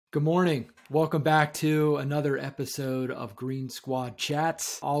Good morning. Welcome back to another episode of Green Squad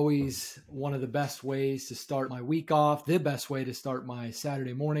Chats. Always one of the best ways to start my week off. The best way to start my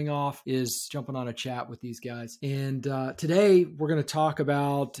Saturday morning off is jumping on a chat with these guys. And today we're going to talk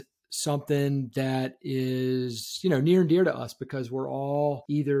about something that is, near and dear to us because we're all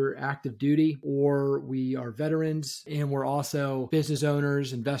either active duty or we are veterans and we're also business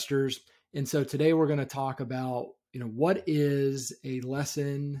owners, investors. And so today we're going to talk about what is a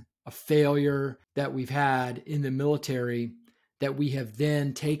lesson, a failure that we've had in the military that we have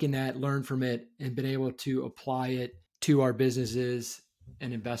then taken that, learned from it, and been able to apply it to our businesses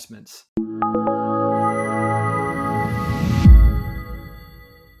and investments.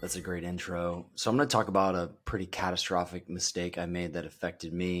 That's a great intro. So I'm going to talk about a pretty catastrophic mistake I made that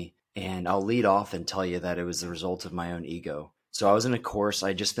affected me. And I'll lead off and tell you that it was the result of my own ego. So I was in a course.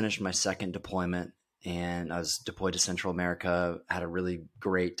 I just finished my second deployment and I was deployed to Central America, had a really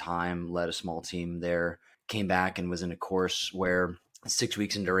great time, led a small team there, came back and was in a course where 6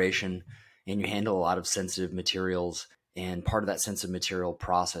 weeks in duration and you handle a lot of sensitive materials. And part of that sensitive material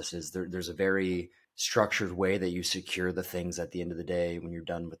process is there's a very structured way that you secure the things at the end of the day when you're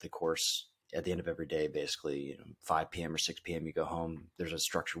done with the course. At the end of every day, basically, 5 p.m. or 6 p.m. you go home. There's a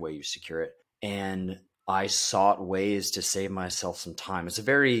structured way you secure it. And I sought ways to save myself some time. It's a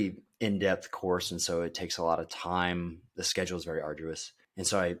very in-depth course, and so it takes a lot of time. The schedule is very arduous. And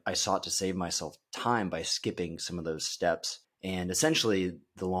so I sought to save myself time by skipping some of those steps. And essentially,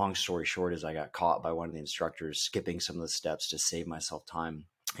 the long story short is I got caught by one of the instructors skipping some of the steps to save myself time.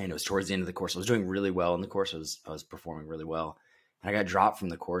 And it was towards the end of the course. I was doing really well in the course. I was performing really well. And I got dropped from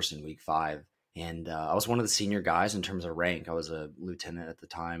the course in week 5. And I was one of the senior guys in terms of rank. I was a lieutenant at the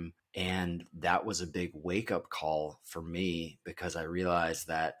time. And that was a big wake-up call for me because I realized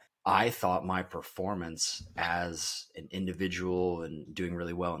that I thought my performance as an individual and doing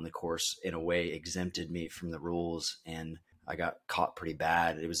really well in the course in a way exempted me from the rules. And I got caught pretty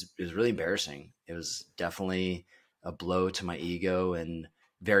bad. It was really embarrassing. It was definitely a blow to my ego and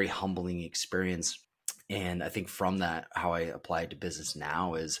very humbling experience. And I think from that, how I apply it to business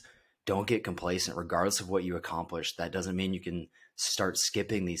now is don't get complacent regardless of what you accomplish. That doesn't mean you can start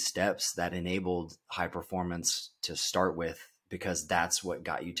skipping these steps that enabled high performance to start with, because that's what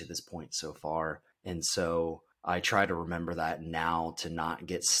got you to this point so far. And so I try to remember that now, to not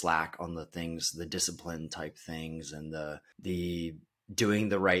get slack on the things, the discipline type things, and the doing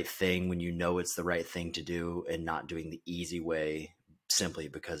the right thing when you know it's the right thing to do, and not doing the easy way simply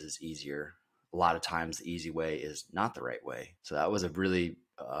because it's easier. A lot of times the easy way is not the right way. So that was a really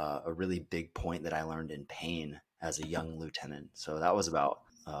big point that I learned in pain as a young lieutenant. So that was about,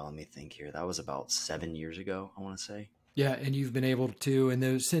 let me think here. That was about 7 years ago, I want to say. Yeah. And you've been able to,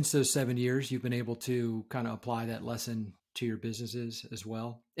 and since those 7 years, you've been able to kind of apply that lesson to your businesses as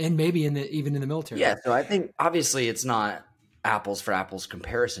well. And maybe even in the military. Yeah. So I think obviously it's not apples for apples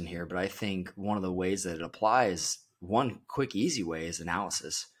comparison here, but I think one of the ways that it applies, one quick, easy way, is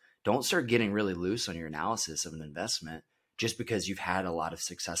analysis. Don't start getting really loose on your analysis of an investment just because you've had a lot of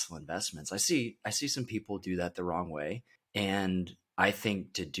successful investments. I see some people do that the wrong way. And I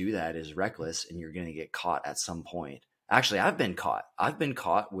think to do that is reckless, and you're going to get caught at some point. Actually, I've been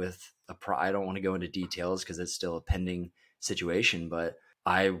caught with I don't want to go into details because it's still a pending situation, but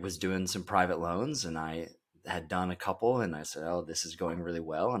I was doing some private loans and I had done a couple, and I said, oh, this is going really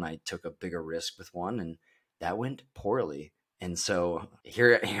well. And I took a bigger risk with one, and that went poorly. And so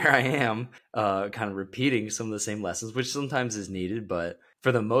here I am, kind of repeating some of the same lessons, which sometimes is needed. But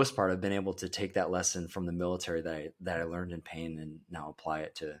for the most part, I've been able to take that lesson from the military that I learned in pain and now apply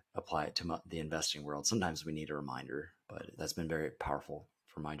it to the investing world. Sometimes we need a reminder, but that's been very powerful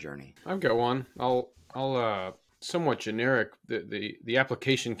for my journey. I've got one. I'll somewhat generic. The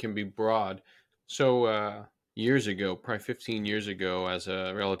application can be broad. So years ago, probably 15 years ago, as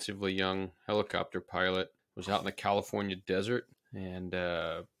a relatively young helicopter pilot, was out in the California desert and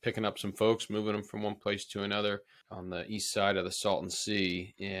picking up some folks, moving them from one place to another on the east side of the Salton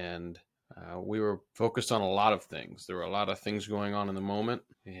Sea. And we were focused on a lot of things. There were a lot of things going on in the moment.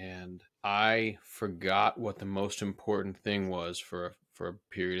 And I forgot what the most important thing was for a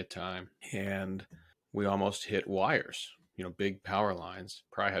period of time. And we almost hit wires, big power lines.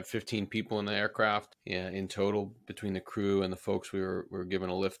 Probably had 15 people in the aircraft in total between the crew and the folks we were giving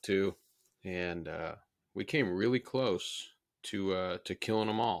a lift to. And we came really close to killing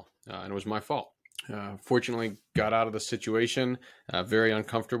them all, and it was my fault. Fortunately, got out of the situation, very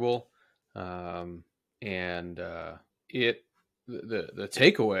uncomfortable, and the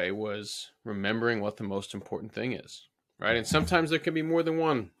takeaway was remembering what the most important thing is, right? And sometimes there can be more than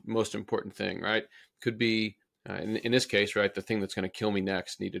one most important thing, right? Could be In this case, right, the thing that's going to kill me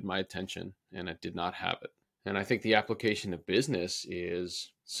next needed my attention, and I did not have it. And I think the application of business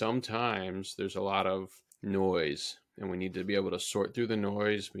is sometimes there's a lot of noise, and we need to be able to sort through the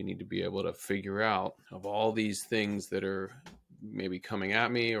noise. We need to be able to figure out of all these things that are maybe coming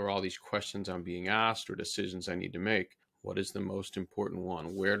at me, or all these questions I'm being asked, or decisions I need to make, what is the most important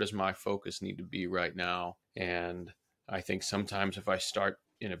one? Where does my focus need to be right now? And I think sometimes if I start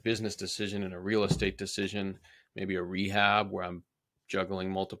in a business decision, in a real estate decision, maybe a rehab where I'm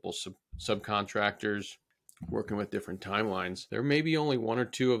juggling multiple subcontractors, working with different timelines, there may be only one or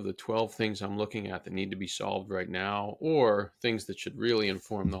two of the 12 things I'm looking at that need to be solved right now, or things that should really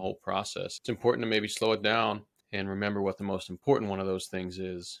inform the whole process. It's important to maybe slow it down and remember what the most important one of those things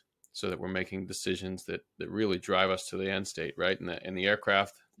is, so that we're making decisions that really drive us to the end state, right? In the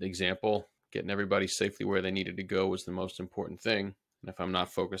aircraft example, getting everybody safely where they needed to go was the most important thing. And if I'm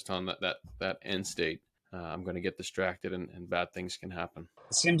not focused on that end state, I'm going to get distracted, and bad things can happen.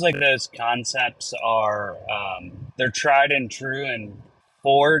 It seems like those concepts are they're tried and true and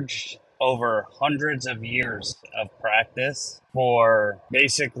forged over hundreds of years of practice for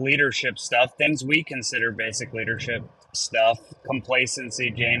basic leadership stuff, things we consider basic leadership stuff.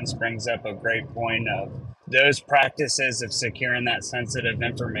 Complacency, James brings up a great point of those practices of securing that sensitive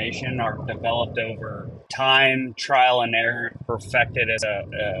information are developed over time, trial and error, perfected as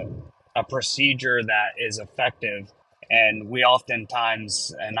a procedure that is effective. And we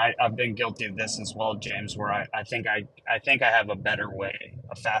oftentimes, and I've been guilty of this as well, James, where I think I have a better way,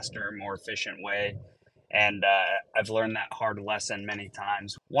 a faster, more efficient way. And I've learned that hard lesson many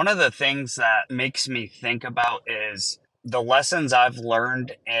times. One of the things that makes me think about is the lessons I've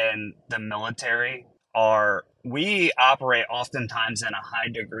learned in the military are we operate oftentimes in a high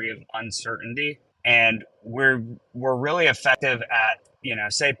degree of uncertainty, and we're really effective at,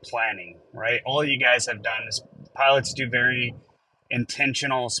 say planning, right? All you guys have done is pilots do very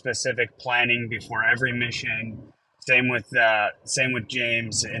intentional, specific planning before every mission. Same with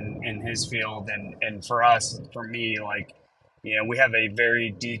James in his field, and for us, for me, we have a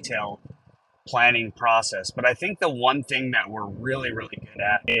very detailed planning process. But I think the one thing that we're really, really good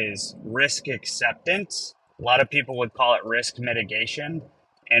at is risk acceptance. A lot of people would call it risk mitigation,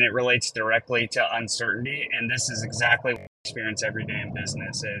 and it relates directly to uncertainty. And this is exactly what we experience every day in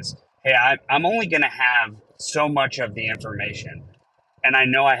business is, hey, I'm only going to have so much of the information, and I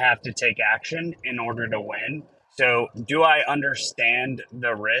know I have to take action in order to win. So do I understand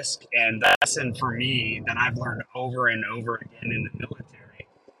the risk? And the lesson for me that I've learned over and over again in the military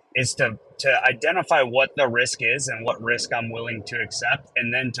is to identify what the risk is and what risk I'm willing to accept,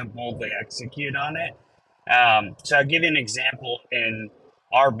 and then to boldly execute on it. So I'll give you an example in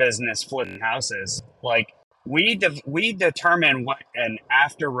our business, flipping houses. Like we determine what an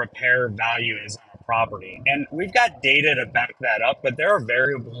after repair value is on a property, and we've got data to back that up, but there are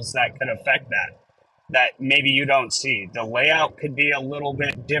variables that could affect that maybe you don't see. The layout could be a little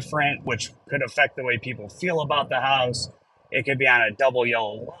bit different, which could affect the way people feel about the house. It could be on a double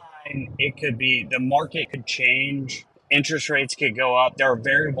yellow line. It could be the market could change. Interest rates could go up. There are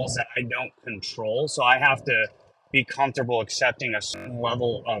variables that I don't control. So I have to be comfortable accepting a certain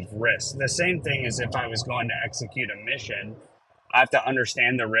level of risk. The same thing as if I was going to execute a mission, I have to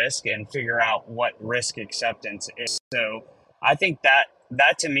understand the risk and figure out what risk acceptance is. So I think that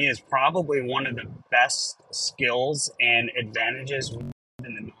to me is probably one of the best skills and advantages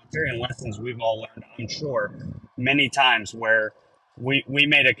in the military, and lessons we've all learned, I'm sure, many times, where we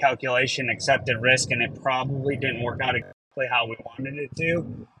made a calculation, accepted risk, and it probably didn't work out exactly how we wanted it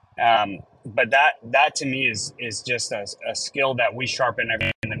to. But that to me is just a skill that we sharpen every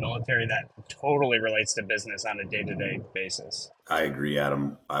day in the military that totally relates to business on a day-to-day basis. I agree,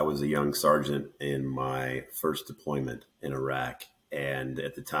 Adam. I was a young sergeant in my first deployment in Iraq. And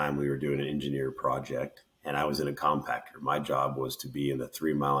at the time we were doing an engineer project, and I was in a compactor. My job was to be in the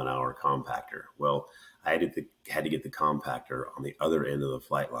 3 mile an hour compactor. Well, I had to get the compactor on the other end of the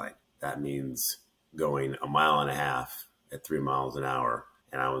flight line. That means going 1.5 miles at 3 miles an hour.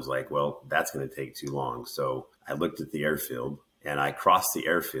 And I was like, well, that's going to take too long. So I looked at the airfield, and I crossed the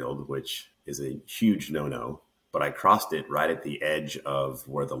airfield, which is a huge no-no. But I crossed it right at the edge of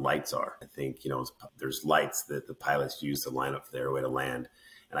where the lights are. I think, there's lights that the pilots use to line up for the airway to land.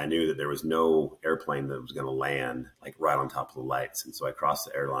 And I knew that there was no airplane that was going to land like right on top of the lights. And so I crossed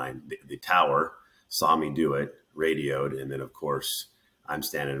the airline. The tower saw me do it, radioed. And then, of course, I'm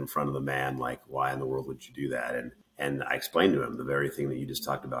standing in front of the man like, why in the world would you do that? And I explained to him the very thing that you just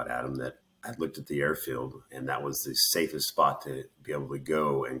talked about, Adam, that I looked at the airfield, and that was the safest spot to be able to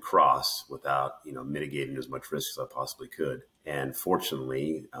go and cross without, mitigating as much risk as I possibly could. And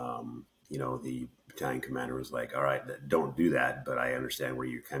fortunately, the battalion commander was like, all right, don't do that, but I understand where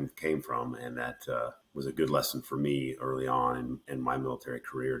you came from. And that was a good lesson for me early on in my military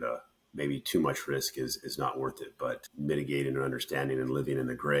career, to maybe too much risk is not worth it, but mitigating and understanding and living in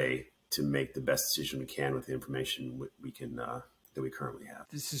the gray to make the best decision we can with the information we can that we currently have.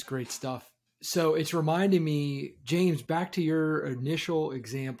 This is great stuff. So it's reminding me, James, back to your initial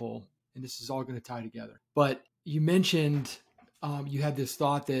example, and this is all going to tie together. But you mentioned you had this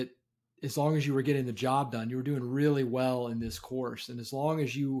thought that as long as you were getting the job done, you were doing really well in this course. And as long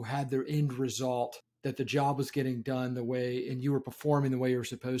as you had the end result that the job was getting done the way, and you were performing the way you were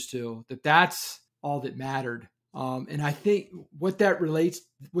supposed to, that's all that mattered. And I think what that relates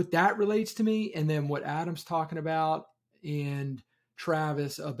to me, and then what Adam's talking about and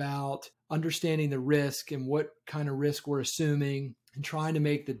Travis about understanding the risk and what kind of risk we're assuming and trying to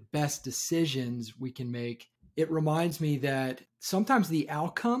make the best decisions we can make. It reminds me that sometimes the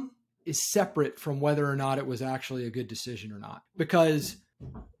outcome is separate from whether or not it was actually a good decision or not, because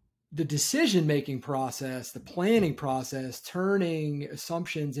the decision-making process, the planning process, turning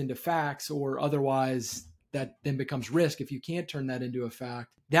assumptions into facts or otherwise, that then becomes risk if you can't turn that into a fact.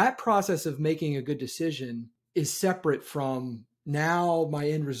 That process of making a good decision is separate from now my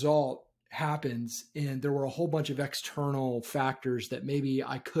end result happens and there were a whole bunch of external factors that maybe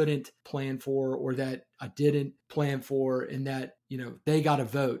I couldn't plan for or that I didn't plan for, and that, they got a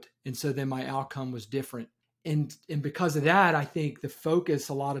vote. And so then my outcome was different. And because of that, I think the focus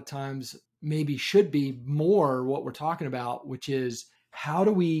a lot of times maybe should be more what we're talking about, which is how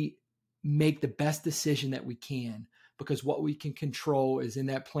do we make the best decision that we can? Because what we can control is in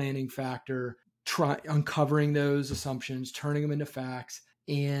that planning factor, uncovering those assumptions, turning them into facts,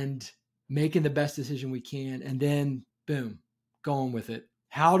 and making the best decision we can. And then boom, going with it.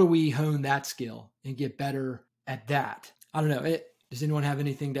 How do we hone that skill and get better at that? I don't know. Does anyone have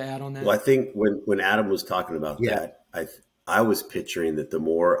anything to add on that? Well, I think when Adam was talking about that, I was picturing that the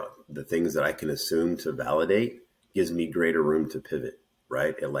more the things that I can assume to validate gives me greater room to pivot,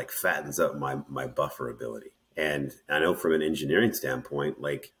 right? It like fattens up my buffer ability. And I know from an engineering standpoint,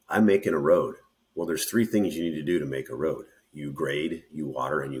 like I'm making a road. Well, there's 3 things you need to do to make a road. You grade, you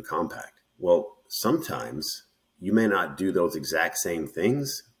water, and you compact. Well, sometimes you may not do those exact same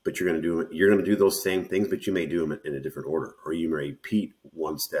things, but you're going to do those same things, but you may do them in a different order, or you may repeat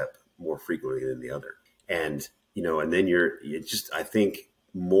one step more frequently than the other. And, and then I think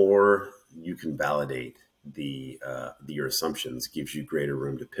more you can validate your assumptions gives you greater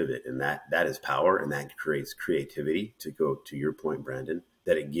room to pivot. And that is power, and that creates creativity, to go to your point, Brandon,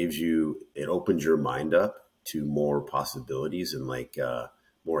 that it opens your mind up to more possibilities and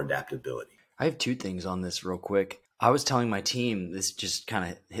more adaptability. I have 2 things on this real quick. I was telling my team, this just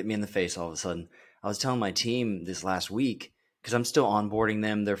kind of hit me in the face all of a sudden. I was telling my team this last week, because I'm still onboarding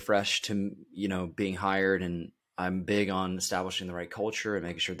them. They're fresh to, being hired, and I'm big on establishing the right culture and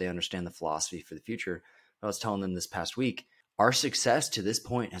making sure they understand the philosophy for the future. I was telling them this past week, our success to this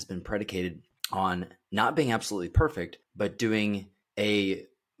point has been predicated on not being absolutely perfect, but doing a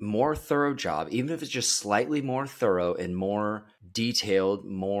more thorough job, even if it's just slightly more thorough and more detailed,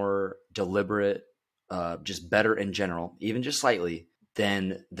 more deliberate, just better in general, even just slightly,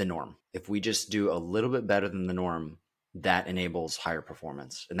 than the norm. If we just do a little bit better than the norm, that enables higher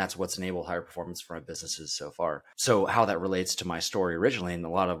performance. And that's what's enabled higher performance for my businesses so far. So how that relates to my story originally, and a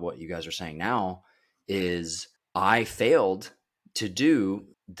lot of what you guys are saying now, is I failed to do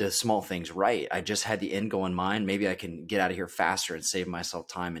the small things right. I just had the end goal in mind. Maybe I can get out of here faster and save myself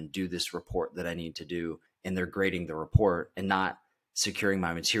time and do this report that I need to do. And they're grading the report and not securing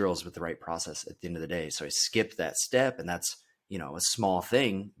my materials with the right process at the end of the day. So I skipped that step, and that's, a small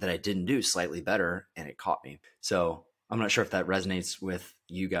thing that I didn't do slightly better, and it caught me. So I'm not sure if that resonates with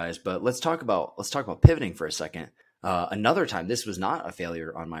you guys, but let's talk about pivoting for a second. Another time, this was not a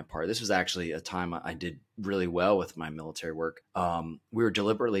failure on my part. This was actually a time I did really well with my military work. We were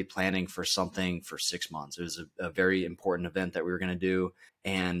deliberately planning for something for 6 months. It was a very important event that we were going to do,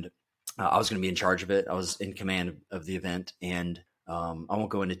 and I was going to be in charge of it. I was in command of the event, and I won't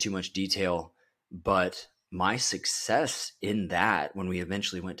go into too much detail, but my success in that, when we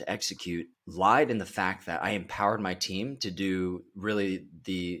eventually went to execute, lied in the fact that I empowered my team to do really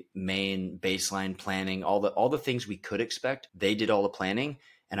the main baseline planning, all the things we could expect. They did all the planning,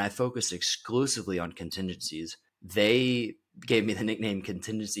 and I focused exclusively on contingencies. They gave me the nickname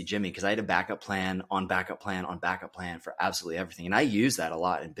Contingency Jimmy because I had a backup plan on backup plan on backup plan for absolutely everything. And I use that a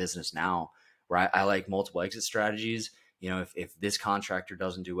lot in business now, where I like multiple exit strategies. If this contractor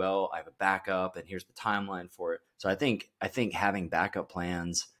doesn't do well, I have a backup, and here's the timeline for it. So I think having backup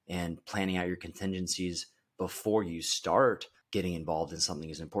plans and planning out your contingencies before you start getting involved in something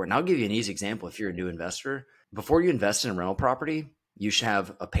is important. I'll give you an easy example. If you're a new investor, before you invest in a rental property, you should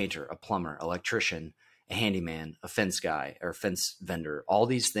have a painter, a plumber, electrician, a handyman, a fence guy or fence vendor, all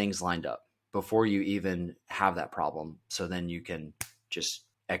these things lined up before you even have that problem. So then you can just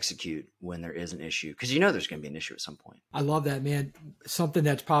execute when there is an issue, because you know there's going to be an issue at some point. I love that, man. Something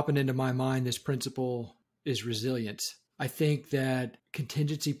that's popping into my mind, this principle is resilience. I think that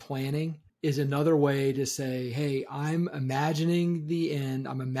contingency planning is another way to say, hey, I'm imagining the end.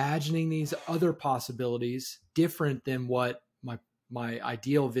 I'm imagining these other possibilities different than what my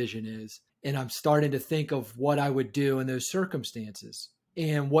ideal vision is. And I'm starting to think of what I would do in those circumstances.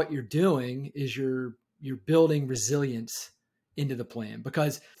 And what you're doing is you're building resilience into the plan,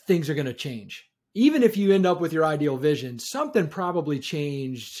 because things are going to change. Even if you end up with your ideal vision, something probably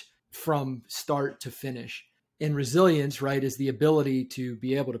changed from start to finish. And resilience, right, is the ability to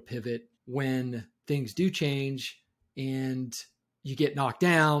be able to pivot when things do change and you get knocked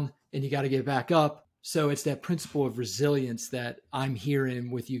down and you got to get back up. So it's that principle of resilience that I'm hearing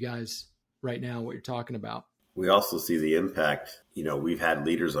with you guys right now, what you're talking about. We also see the impact. We've had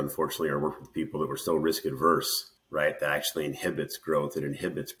leaders, unfortunately, or worked with people that were so risk adverse, right? That actually inhibits growth, it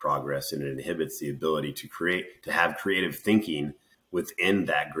inhibits progress, and it inhibits the ability to have creative thinking within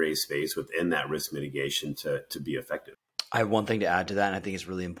that gray space, within that risk mitigation to be effective. I have one thing to add to that, and I think it's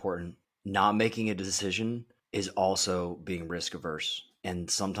really important. Not making a decision is also being risk averse. And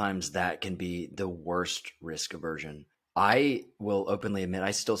sometimes that can be the worst risk aversion. I will openly admit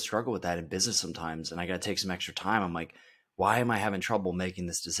I still struggle with that in business sometimes, and I got to take some extra time. I'm like, why am I having trouble making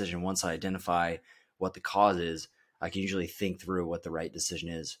this decision? Once I identify what the cause is, I can usually think through what the right decision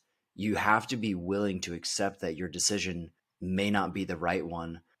is. You have to be willing to accept that your decision may not be the right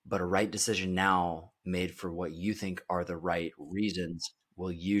one, but a right decision now made for what you think are the right reasons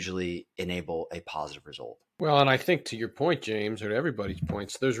will usually enable a positive result. Well, and I think to your point, James, or to everybody's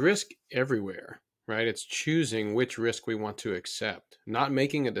points, there's risk everywhere, right? It's choosing which risk we want to accept. Not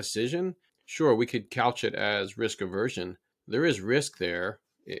making a decision, sure, we could couch it as risk aversion. There is risk there.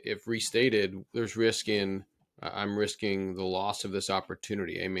 If restated, there's risk in I'm risking the loss of this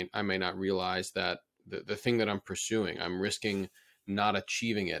opportunity. I mean, I may not realize that the thing that I'm pursuing, I'm risking not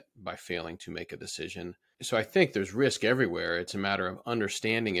achieving it by failing to make a decision. So I think there's risk everywhere. It's a matter of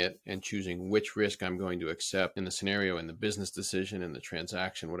understanding it and choosing which risk I'm going to accept in the scenario, in the business decision, in the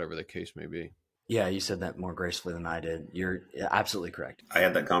transaction, whatever the case may be. Yeah, you said that more gracefully than I did. You're absolutely correct. I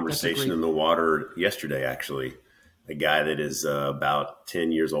had that conversation in the water yesterday, actually. A guy that is about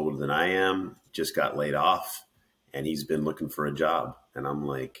 10 years older than I am just got laid off, and he's been looking for a job. And I'm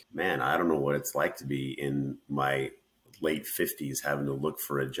like, man, I don't know what it's like to be in my late 50s having to look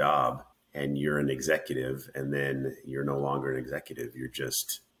for a job, and you're an executive, and then you're no longer an executive. You're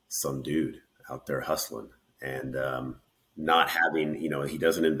just some dude out there hustling and not having, he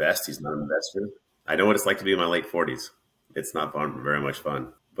doesn't invest. He's not an investor. I know what it's like to be in my late 40s. It's not fun, very much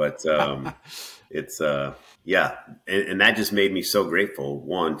fun. But it's, yeah. And that just made me so grateful,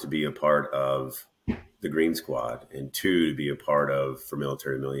 one, to be a part of the Green Squad, and two, to be a part of For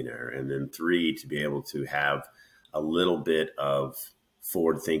Military Millionaire, and then three, to be able to have a little bit of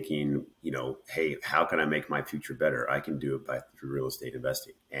forward thinking, hey, how can I make my future better? I can do it through real estate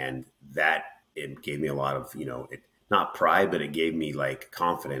investing. And that, it gave me a lot of, not pride, but it gave me like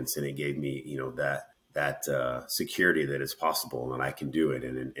confidence, and it gave me, that security that it's possible and I can do it.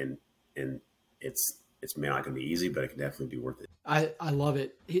 And it's not going to be easy, but it can definitely be worth it. I love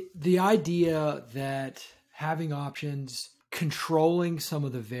it. The idea that having options, controlling some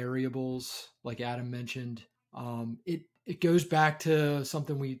of the variables, like Adam mentioned, it goes back to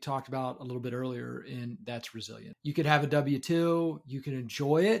something we talked about a little bit earlier, and that's resilient. You could have a W-2, you can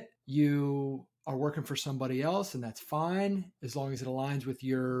enjoy it. You are working for somebody else, and that's fine as long as it aligns with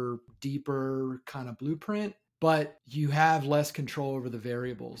your deeper kind of blueprint. But you have less control over the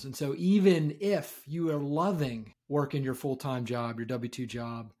variables. And so even if you are loving working your full-time job, your W-2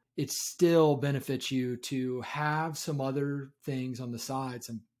 job, it still benefits you to have some other things on the side,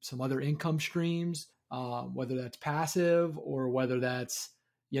 some other income streams, whether that's passive or whether that's,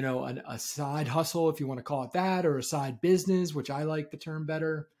 a side hustle, if you want to call it that, or a side business, which I like the term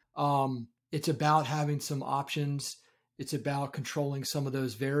better. It's about having some options. It's about controlling some of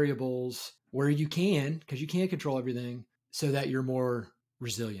those variables where you can, because you can't control everything, so that you're more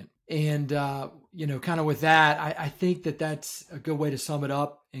resilient. And, kind of with that, I think that that's a good way to sum it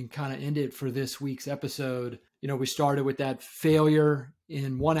up and kind of end it for this week's episode. We started with that failure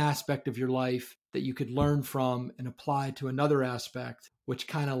in one aspect of your life that you could learn from and apply to another aspect, which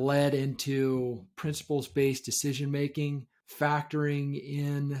kind of led into principles-based decision-making, factoring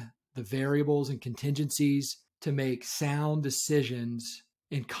in the variables and contingencies to make sound decisions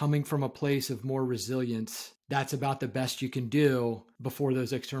and coming from a place of more resilience, that's about the best you can do before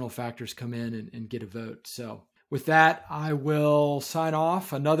those external factors come in and get a vote. So with that, I will sign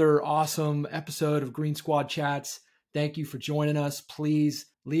off. Another awesome episode of Green Squad Chats. Thank you for joining us. Please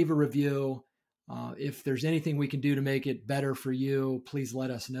leave a review. If there's anything we can do to make it better for you, please let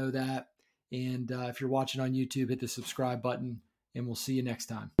us know that. And if you're watching on YouTube, hit the subscribe button, and we'll see you next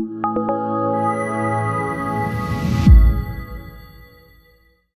time.